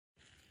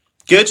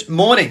Good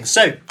morning.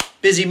 So,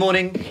 busy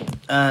morning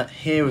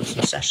here with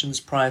some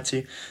sessions prior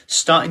to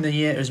starting the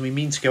year as we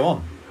mean to go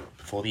on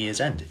before the year's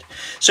ended.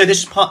 So this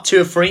is part 2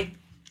 of 3,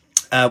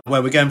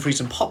 where we're going through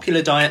some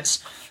popular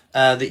diets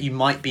that you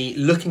might be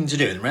looking to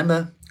do. And remember,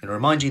 I'm going to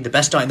remind you, the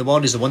best diet in the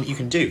world is the one that you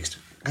can do.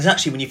 Because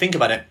actually, when you think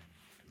about it,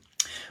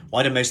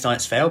 why do most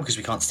diets fail? Because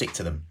we can't stick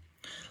to them.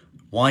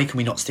 Why can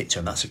we not stick to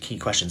them? That's a key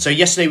question. So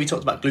yesterday we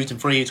talked about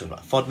gluten-free, we talked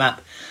about FODMAP,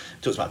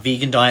 we talked about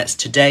vegan diets.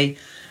 Today,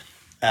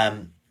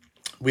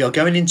 we are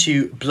going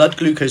into blood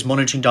glucose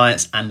monitoring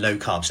diets and low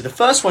carb. So the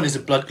first one is a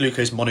blood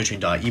glucose monitoring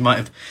diet. You might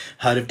have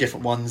heard of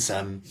different ones.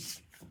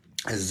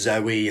 There's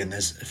Zoe and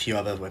there's a few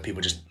other where people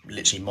just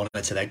literally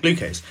monitor their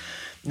glucose.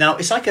 Now,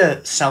 it's like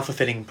a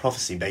self-fulfilling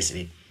prophecy,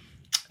 basically.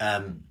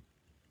 In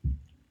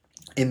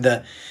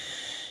the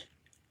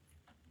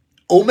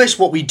almost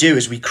what we do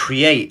is we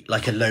create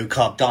like a low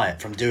carb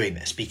diet from doing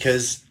this,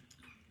 because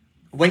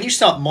when you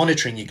start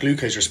monitoring your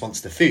glucose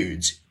response to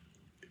foods,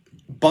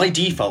 by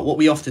default, what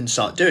we often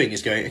start doing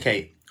is going,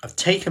 okay, I've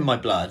taken my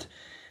blood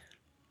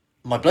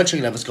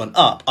sugar level's gone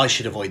up, I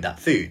should avoid that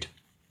food,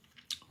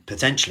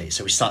 potentially.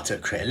 So we start to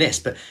create a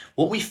list. But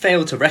what we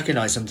fail to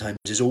recognize sometimes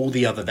is all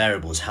the other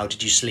variables. How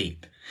did you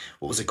sleep?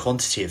 What was the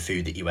quantity of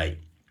food that you ate?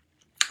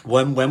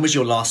 When was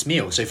your last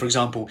meal? So for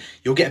example,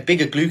 you'll get a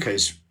bigger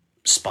glucose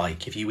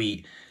spike if you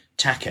eat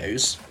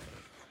tacos.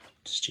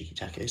 Just cheeky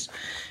tacos.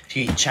 If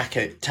you eat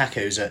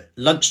tacos at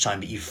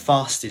lunchtime but you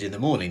fasted in the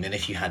morning than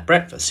if you had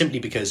breakfast, simply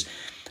because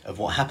of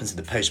what happens in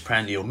the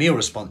postprandial meal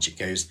response. It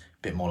goes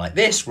a bit more like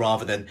this,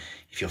 rather than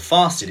if you're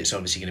fasted, it's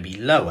obviously going to be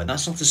lower. And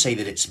that's not to say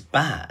that it's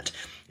bad.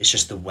 It's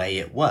just the way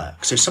it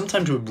works. So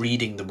sometimes we're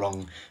reading the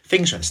wrong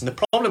things from this. And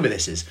the problem with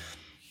this is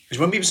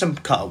when we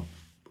become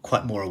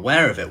quite more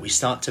aware of it, we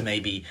start to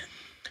maybe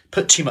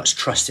put too much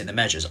trust in the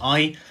measures.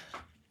 I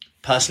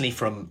personally,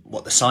 from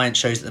what the science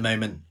shows at the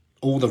moment,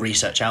 all the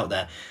research out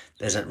there,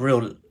 there's a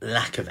real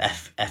lack of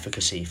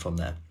efficacy from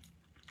there.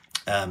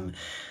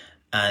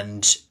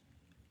 And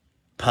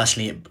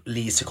personally, it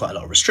leads to quite a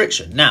lot of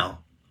restriction. Now,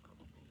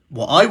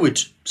 what I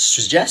would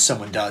suggest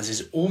someone does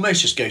is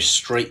almost just go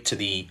straight to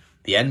the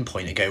end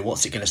point and go,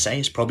 what's it going to say?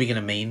 It's probably going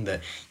to mean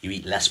that you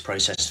eat less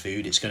processed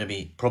food. It's going to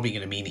be probably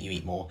going to mean that you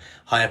eat more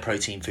higher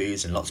protein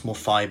foods and lots more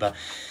fiber.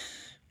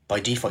 By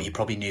default, you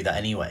probably knew that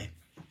anyway.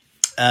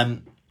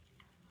 And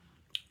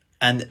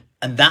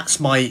that's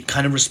my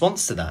kind of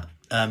response to that.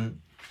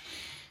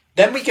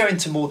 Then we go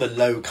into more the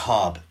low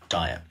carb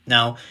diet.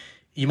 Now,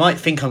 you might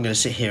think I'm going to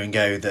sit here and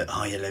go that,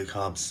 oh yeah, low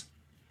carbs,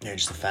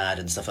 just a fad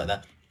and stuff like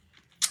that.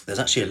 There's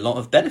actually a lot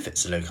of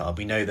benefits to low carb.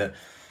 We know that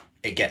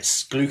it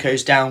gets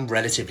glucose down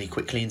relatively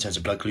quickly in terms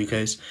of blood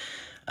glucose,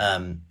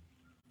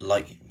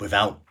 like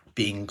without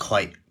being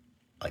quite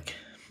like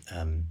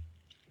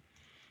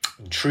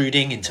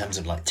intruding in terms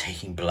of like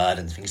taking blood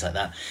and things like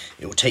that.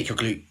 It will take your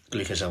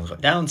glucose levels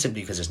down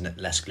simply because there's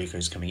less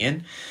glucose coming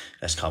in,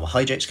 less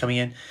carbohydrates coming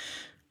in.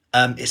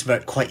 It's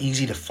quite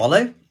easy to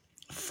follow,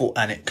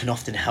 and it can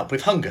often help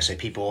with hunger. So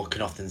people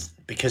can often,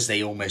 because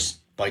they almost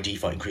by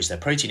default increase their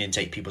protein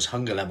intake, people's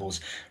hunger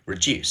levels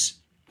reduce.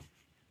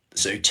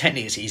 So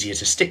technically it's easier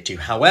to stick to.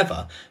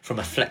 However, from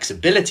a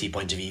flexibility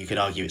point of view, you could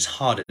argue it's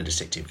harder to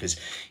stick to, because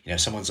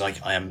someone's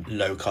like, I am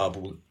low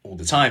carb all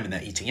the time and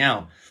they're eating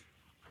out,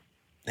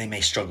 they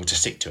may struggle to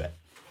stick to it.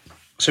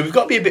 So we've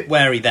got to be a bit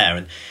wary there.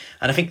 And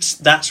I think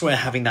that's where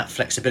having that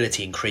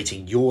flexibility in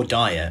creating your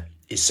diet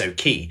is so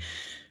key.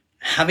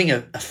 Having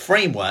a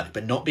framework,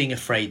 but not being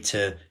afraid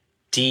to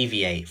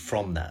deviate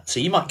from that. So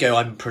you might go,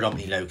 I'm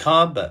predominantly low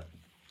carb, but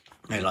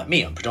like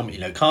me, I'm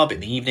predominantly low carb. In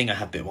the evening, I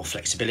have a bit more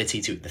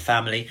flexibility to the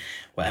family.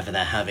 Whatever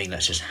they're having,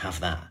 let's just have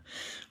that.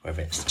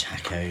 Whether it's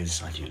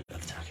tacos, I do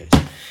love tacos.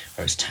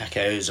 Whether it's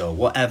tacos or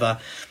whatever,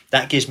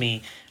 that gives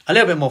me a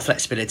little bit more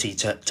flexibility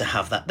to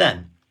have that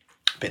then.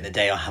 But in the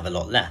day, I have a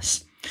lot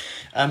less.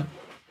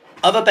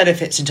 Other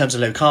benefits in terms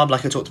of low carb,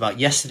 like I talked about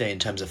yesterday, in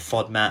terms of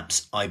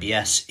FODMAPs,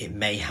 IBS, it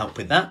may help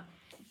with that.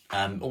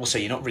 Also,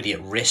 you're not really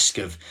at risk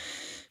of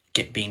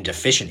being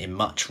deficient in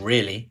much,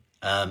 really.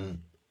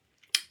 In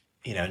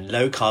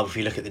low carb, if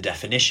you look at the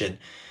definition,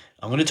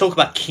 I'm going to talk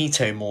about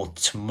keto more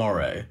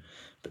tomorrow,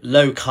 but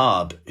low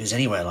carb is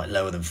anywhere like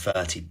lower than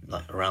 30,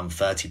 like around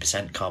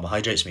 30%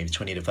 carbohydrates, maybe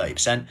 20 to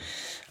 30%.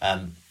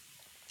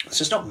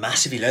 So it's not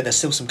massively low. There's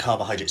still some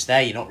carbohydrates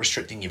there. You're not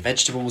restricting your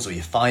vegetables or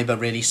your fiber,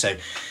 really. So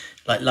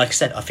like I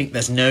said, I think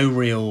there's no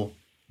real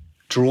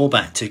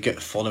drawback to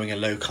following a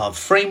low carb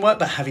framework,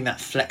 but having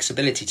that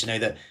flexibility to know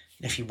that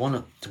if you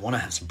want to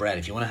have some bread,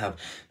 if you want to have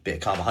a bit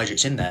of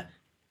carbohydrates in there,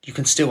 you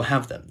can still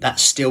have them.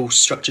 That's still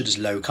structured as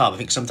low carb. I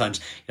think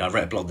sometimes, I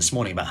read a blog this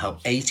morning about how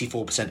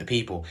 84% of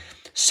people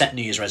set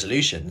New Year's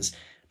resolutions,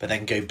 but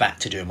then go back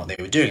to doing what they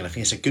were doing. And I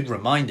think it's a good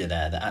reminder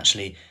there that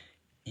actually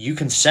you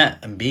can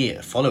set and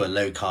follow a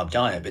low carb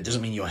diet, but it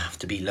doesn't mean you have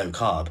to be low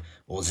carb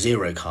or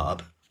zero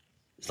carb.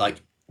 It's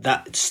like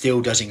that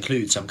still does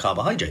include some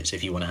carbohydrates.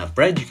 If you want to have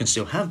bread, you can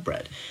still have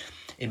bread.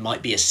 It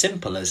might be as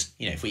simple as,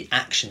 if we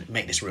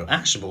make this real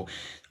actionable,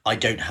 I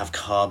don't have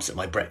carbs at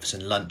my breakfast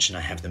and lunch and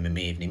I have them in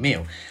my evening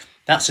meal.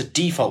 That's a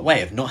default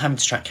way of not having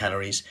to track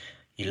calories.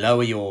 You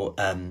lower your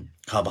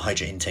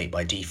carbohydrate intake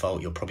by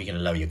default. You're probably going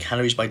to lower your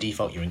calories by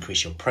default. You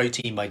increase your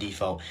protein by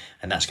default,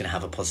 and that's going to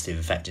have a positive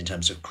effect in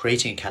terms of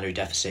creating a calorie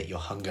deficit, your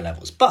hunger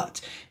levels. But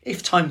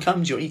if time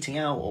comes, you're eating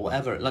out or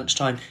whatever at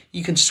lunchtime,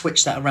 you can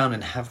switch that around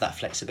and have that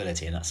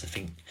flexibility, and that's the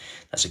thing.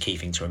 That's a key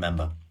thing to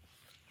remember.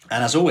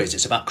 And as always,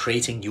 it's about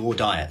creating your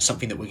diet,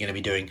 something that we're going to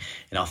be doing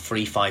in our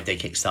free 5-day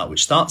kickstart,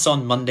 which starts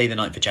on Monday, the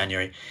 9th of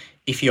January.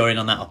 If you're in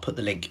on that, I'll put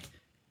the link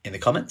in the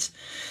comments.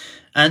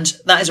 And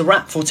that is a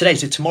wrap for today.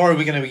 So tomorrow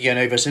we're going to be going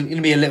over, so it's going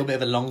to be a little bit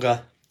of a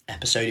longer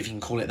episode, if you can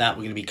call it that.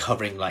 We're going to be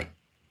covering like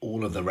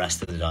all of the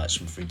rest of the diets,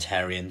 from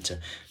fruitarian to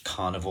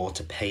carnivore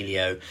to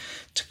paleo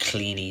to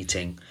clean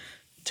eating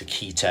to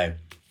keto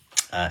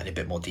in a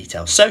bit more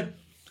detail. So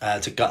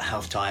to gut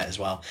health diet as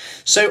well.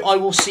 So I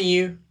will see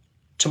you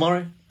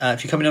tomorrow.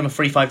 If you're coming on a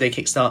free 5-day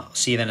kickstart, I'll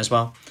see you then as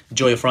well.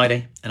 Enjoy your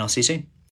Friday, and I'll see you soon.